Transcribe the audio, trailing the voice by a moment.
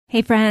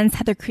Hey friends,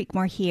 Heather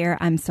Creekmore here.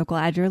 I'm so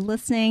glad you're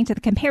listening to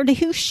the Compared to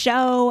Who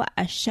show,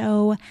 a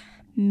show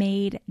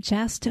made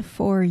just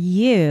for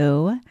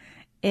you.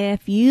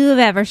 If you've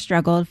ever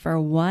struggled for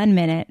 1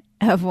 minute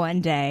of one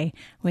day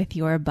with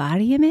your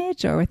body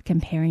image or with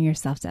comparing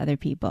yourself to other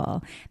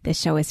people, this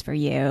show is for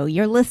you.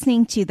 You're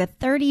listening to the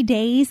 30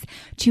 Days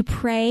to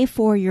Pray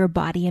for Your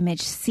Body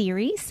Image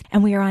series,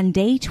 and we are on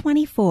day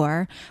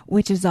 24,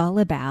 which is all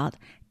about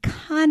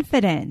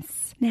confidence.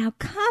 Now,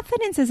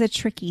 confidence is a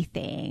tricky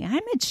thing.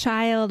 I'm a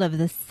child of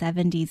the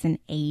 70s and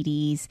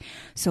 80s,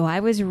 so I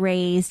was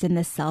raised in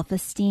the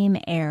self-esteem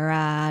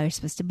era. You're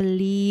supposed to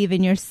believe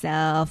in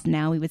yourself.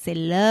 Now we would say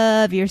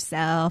love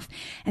yourself,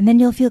 and then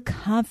you'll feel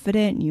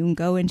confident. You can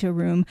go into a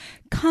room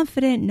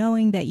confident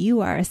knowing that you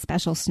are a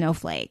special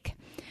snowflake.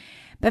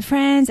 But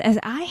friends, as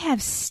I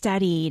have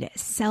studied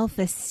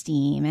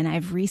self-esteem and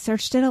I've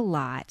researched it a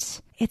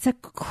lot, it's a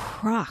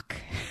crock.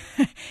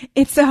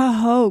 It's a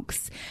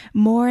hoax.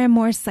 More and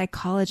more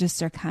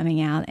psychologists are coming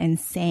out and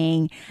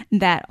saying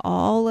that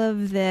all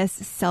of this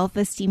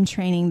self-esteem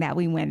training that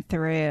we went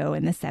through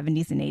in the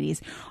 70s and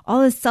 80s,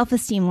 all this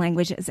self-esteem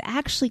language has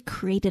actually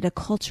created a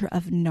culture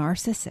of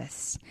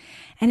narcissists.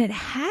 And it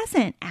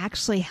hasn't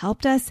actually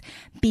helped us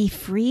be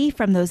free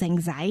from those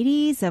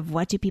anxieties of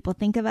what do people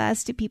think of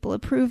us? Do people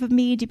approve of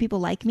me? Do people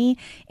like me?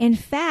 In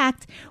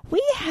fact,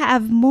 we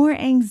have more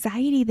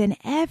anxiety than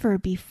ever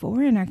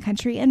before in our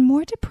country and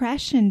more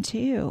depression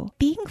too.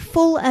 Being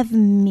full of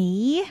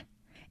me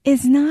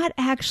is not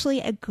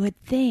actually a good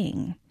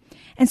thing.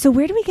 And so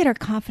where do we get our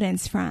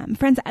confidence from?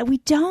 Friends, we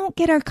don't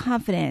get our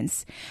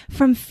confidence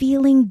from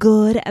feeling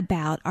good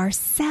about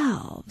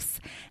ourselves.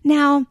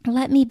 Now,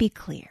 let me be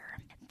clear.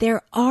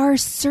 There are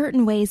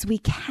certain ways we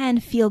can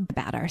feel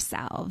about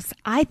ourselves.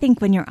 I think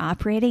when you're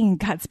operating in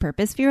God's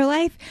purpose for your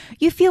life,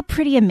 you feel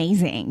pretty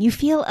amazing. You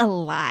feel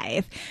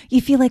alive. You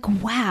feel like,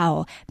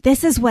 wow,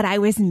 this is what I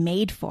was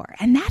made for.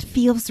 And that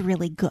feels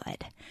really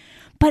good.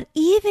 But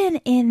even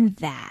in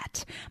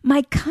that,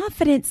 my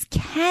confidence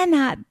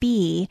cannot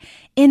be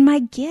in my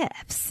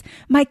gifts.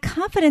 My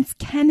confidence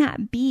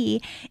cannot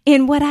be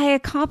in what I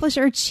accomplish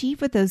or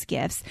achieve with those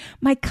gifts.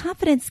 My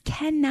confidence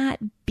cannot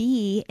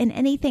be in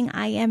anything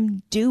I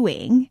am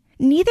doing.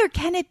 Neither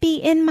can it be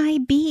in my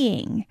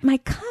being. My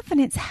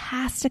confidence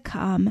has to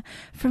come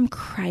from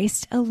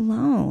Christ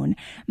alone.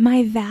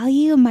 My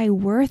value, my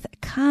worth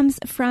comes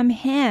from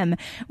Him.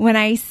 When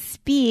I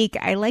speak,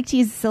 I like to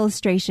use this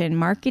illustration,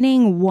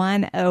 Marketing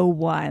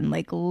 101,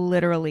 like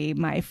literally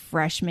my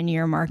freshman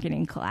year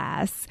marketing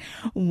class.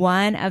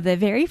 One of the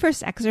very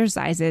first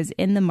exercises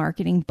in the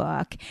marketing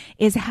book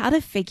is how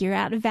to figure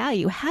out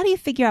value. How do you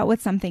figure out what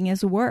something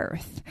is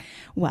worth?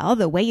 Well,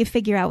 the way you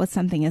figure out what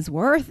something is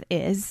worth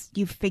is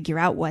you figure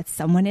out what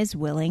someone is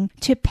willing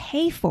to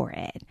pay for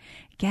it.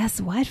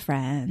 Guess what,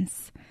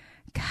 friends?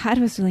 God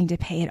was willing to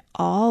pay it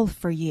all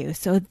for you.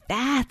 So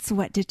that's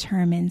what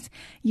determines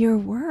your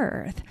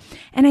worth.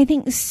 And I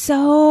think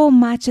so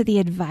much of the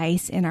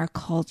advice in our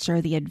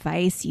culture, the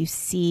advice you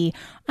see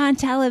on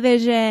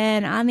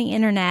television, on the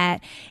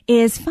internet,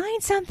 is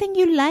find something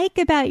you like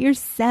about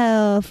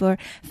yourself, or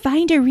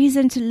find a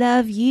reason to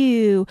love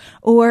you,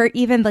 or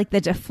even like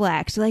the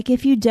deflect. Like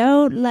if you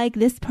don't like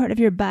this part of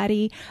your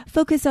body,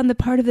 focus on the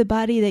part of the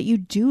body that you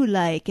do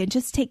like and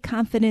just take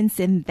confidence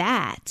in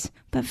that.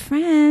 But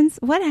friends,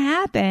 what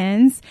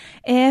happens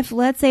if,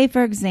 let's say,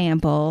 for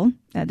example,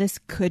 now this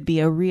could be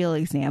a real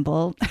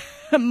example,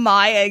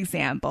 my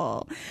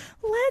example.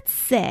 Let's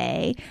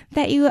say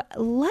that you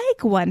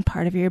like one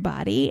part of your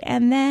body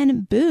and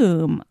then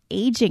boom,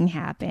 aging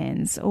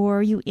happens,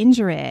 or you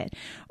injure it,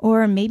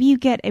 or maybe you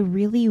get a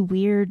really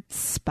weird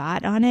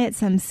spot on it,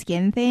 some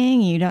skin thing,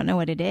 and you don't know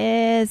what it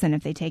is. And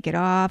if they take it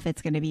off,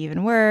 it's going to be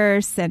even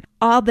worse. And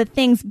all the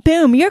things,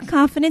 boom, your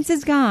confidence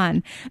is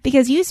gone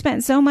because you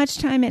spent so much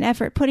time and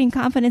effort putting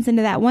confidence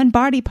into that one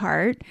body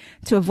part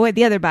to avoid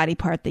the other body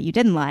part that you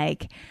didn't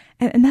like.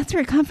 And that's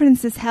where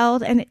confidence is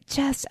held. And it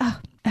just,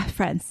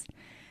 friends,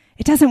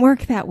 it doesn't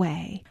work that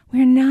way.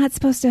 We're not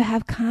supposed to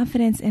have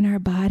confidence in our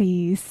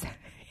bodies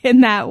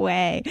in that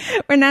way.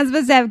 We're not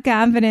supposed to have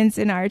confidence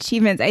in our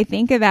achievements. I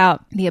think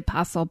about the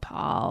Apostle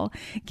Paul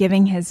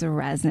giving his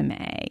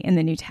resume in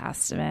the New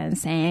Testament,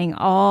 saying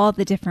all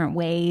the different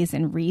ways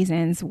and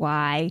reasons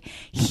why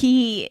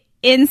he,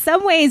 in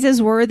some ways,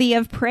 is worthy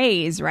of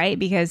praise, right?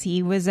 Because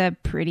he was a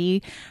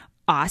pretty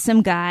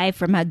awesome guy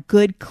from a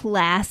good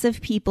class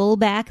of people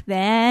back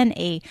then,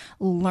 a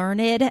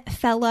learned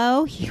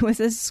fellow. He was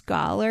a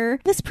scholar.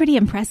 It was pretty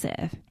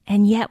impressive.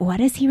 And yet, what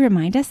does he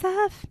remind us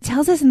of? It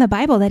tells us in the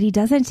Bible that he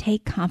doesn't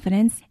take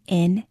confidence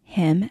in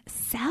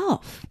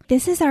himself.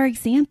 This is our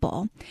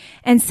example.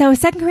 And so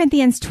 2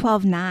 Corinthians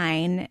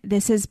 12:9,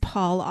 this is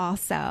Paul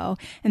also,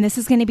 and this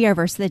is going to be our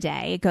verse of the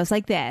day. It goes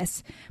like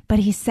this: "But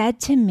he said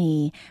to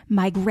me,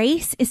 my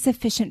grace is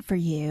sufficient for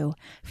you,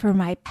 for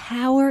my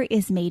power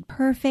is made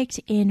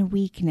perfect in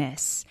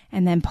weakness."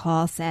 And then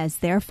Paul says,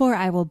 "Therefore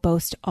I will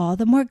boast all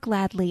the more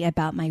gladly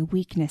about my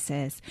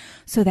weaknesses,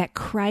 so that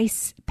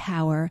Christ's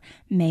power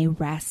may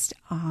rest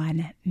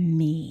on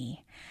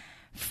me."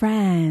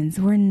 Friends,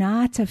 we're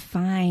not to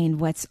find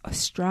what's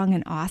strong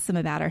and awesome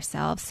about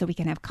ourselves so we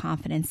can have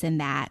confidence in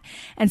that.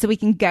 And so we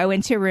can go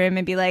into a room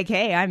and be like,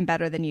 hey, I'm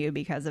better than you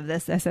because of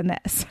this, this, and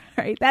this,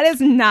 right? That is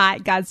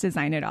not God's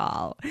design at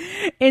all.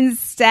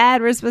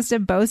 Instead, we're supposed to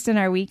boast in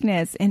our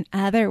weakness. In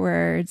other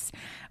words,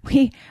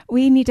 we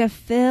need to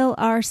fill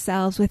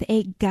ourselves with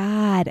a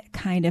God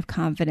kind of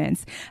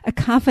confidence, a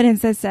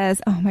confidence that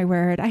says, oh my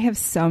word, I have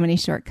so many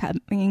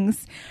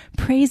shortcomings.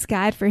 Praise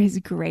God for his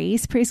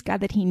grace. Praise God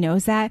that he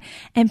knows that.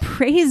 And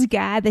praise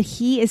God that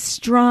he is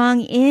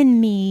strong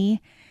in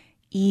me,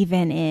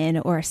 even in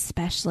or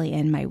especially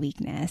in my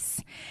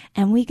weakness.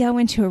 And we go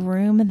into a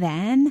room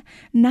then,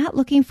 not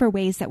looking for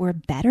ways that we're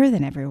better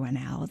than everyone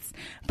else,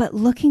 but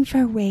looking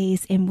for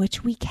ways in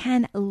which we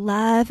can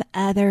love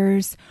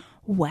others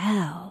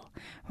well,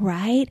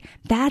 right?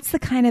 That's the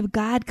kind of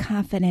God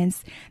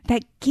confidence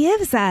that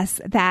gives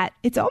us that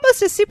it's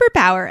almost a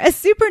superpower, a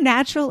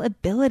supernatural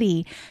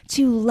ability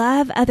to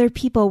love other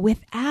people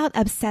without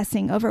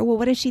obsessing over, well,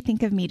 what does she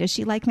think of me? Does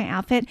she like my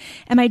outfit?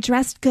 Am I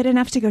dressed good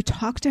enough to go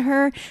talk to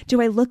her? Do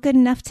I look good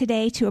enough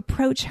today to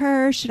approach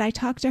her? Should I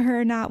talk to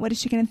her or not? What is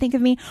she going to think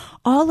of me?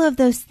 All of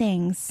those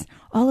things,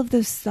 all of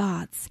those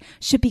thoughts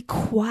should be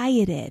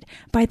quieted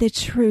by the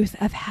truth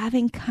of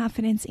having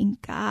confidence in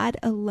God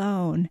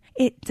alone.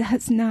 It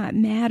does not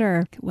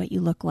matter what you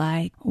look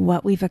like,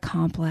 what we've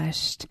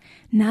accomplished.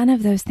 None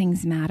of those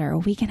things matter.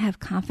 We can have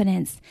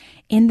confidence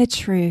in the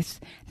truth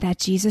that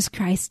Jesus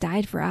Christ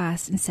died for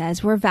us and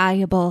says we're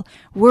valuable,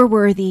 we're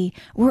worthy,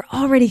 we're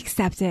already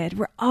accepted,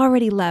 we're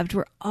already loved,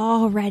 we're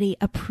already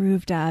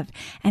approved of.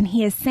 And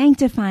he is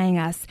sanctifying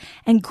us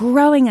and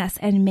growing us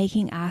and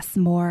making us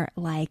more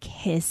like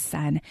his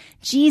son,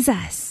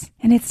 Jesus.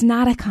 And it's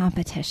not a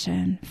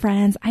competition.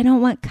 Friends, I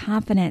don't want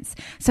confidence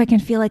so I can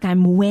feel like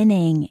I'm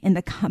winning in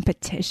the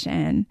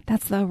competition.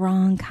 That's the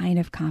wrong kind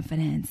of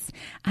confidence.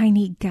 I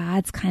need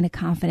God's kind of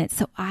confidence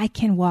so I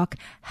can walk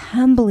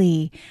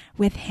humbly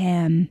with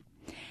him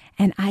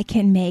and I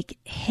can make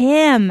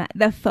him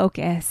the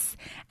focus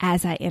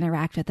as I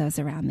interact with those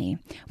around me.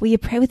 Will you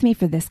pray with me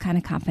for this kind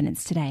of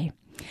confidence today?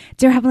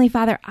 Dear Heavenly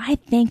Father, I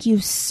thank you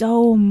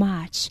so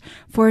much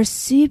for a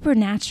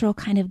supernatural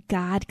kind of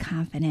God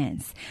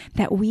confidence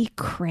that we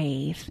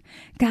crave.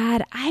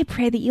 God, I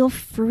pray that you'll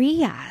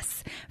free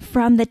us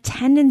from the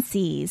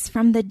tendencies,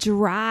 from the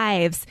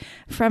drives,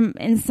 from,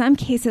 in some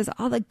cases,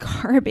 all the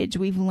garbage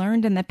we've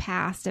learned in the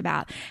past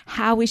about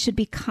how we should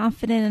be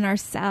confident in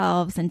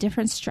ourselves and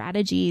different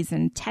strategies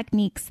and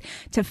techniques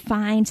to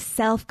find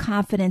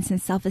self-confidence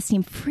and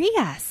self-esteem. Free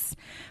us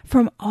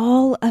from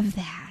all of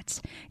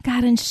that,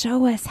 God, and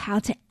show us how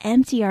to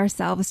empty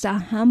ourselves, to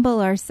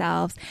humble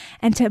ourselves,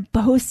 and to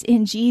boast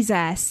in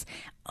Jesus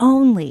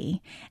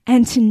only,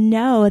 and to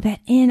know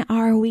that in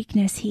our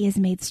weakness, he is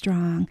made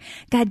strong.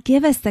 God,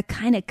 give us the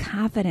kind of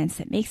confidence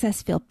that makes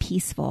us feel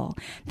peaceful,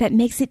 that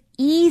makes it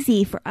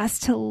easy for us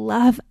to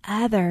love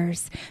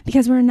others,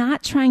 because we're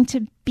not trying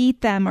to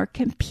beat them or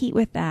compete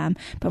with them,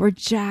 but we're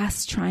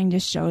just trying to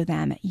show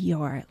them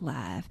your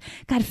love.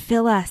 God,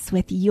 fill us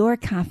with your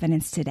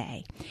confidence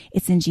today.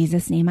 It's in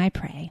Jesus' name I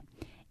pray.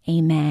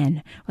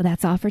 Amen. Well,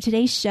 that's all for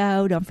today's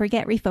show. Don't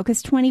forget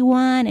Refocus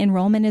 21.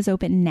 Enrollment is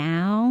open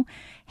now.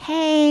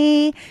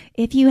 Hey,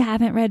 if you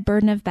haven't read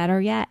Burden of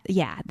Better yet,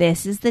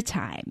 this is the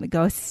time.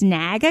 Go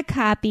snag a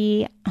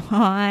copy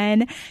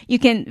you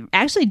can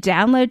actually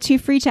download 2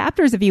 free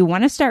chapters if you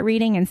want to start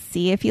reading and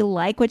see if you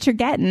like what you're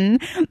getting.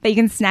 But you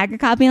can snag a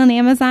copy on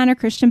Amazon or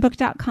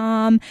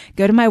christianbook.com.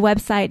 Go to my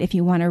website if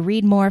you want to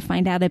read more,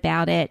 find out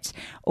about it,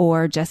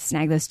 or just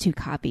snag those 2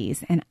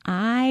 copies. And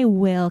I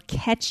will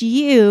catch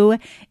you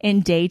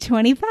in day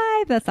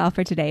 25. That's all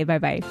for today.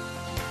 Bye-bye.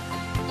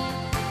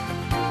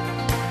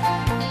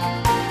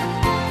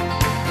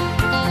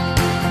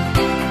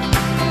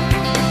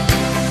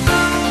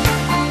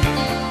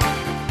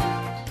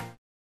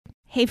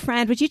 Hey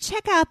friend, would you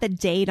check out the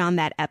date on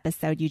that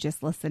episode you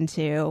just listened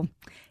to?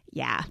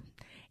 Yeah,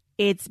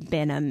 it's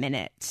been a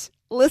minute.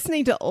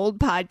 Listening to old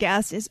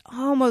podcasts is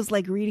almost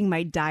like reading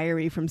my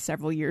diary from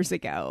several years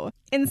ago.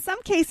 In some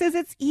cases,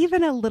 it's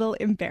even a little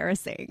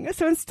embarrassing.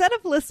 So instead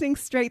of listening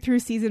straight through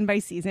season by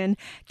season,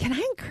 can I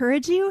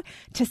encourage you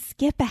to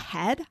skip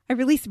ahead? I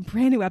release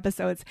brand new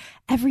episodes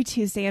every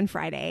Tuesday and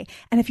Friday.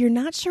 And if you're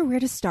not sure where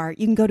to start,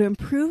 you can go to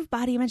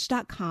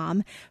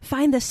improvedbodyimage.com,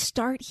 find the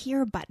Start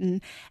Here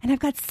button, and I've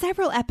got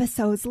several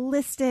episodes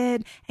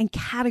listed and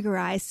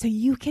categorized so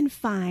you can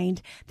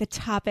find the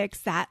topics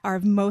that are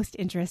of most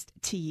interest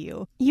to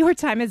you. Your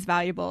time is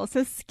valuable,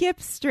 so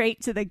skip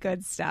straight to the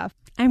good stuff.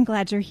 I'm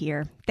glad you're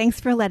here. Thanks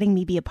for letting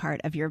me be a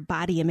part of your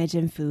body image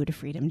and food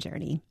freedom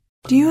journey.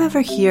 Do you ever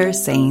hear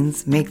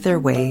sayings make their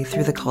way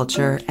through the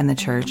culture and the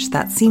church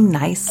that seem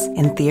nice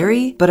in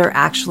theory, but are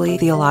actually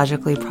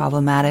theologically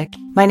problematic?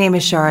 My name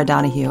is Shara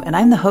Donahue, and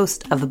I'm the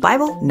host of The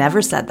Bible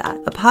Never Said That,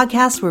 a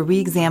podcast where we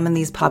examine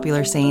these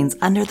popular sayings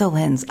under the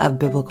lens of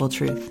biblical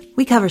truth.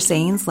 We cover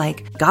sayings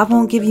like, God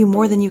won't give you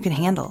more than you can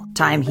handle,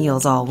 time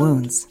heals all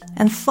wounds,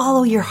 and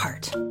follow your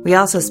heart. We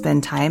also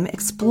spend time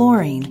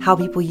exploring how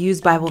people use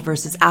Bible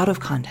verses out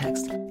of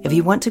context If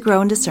you want to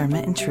grow in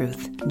discernment and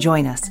truth,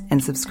 join us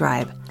and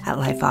subscribe at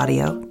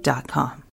lifeaudio.com.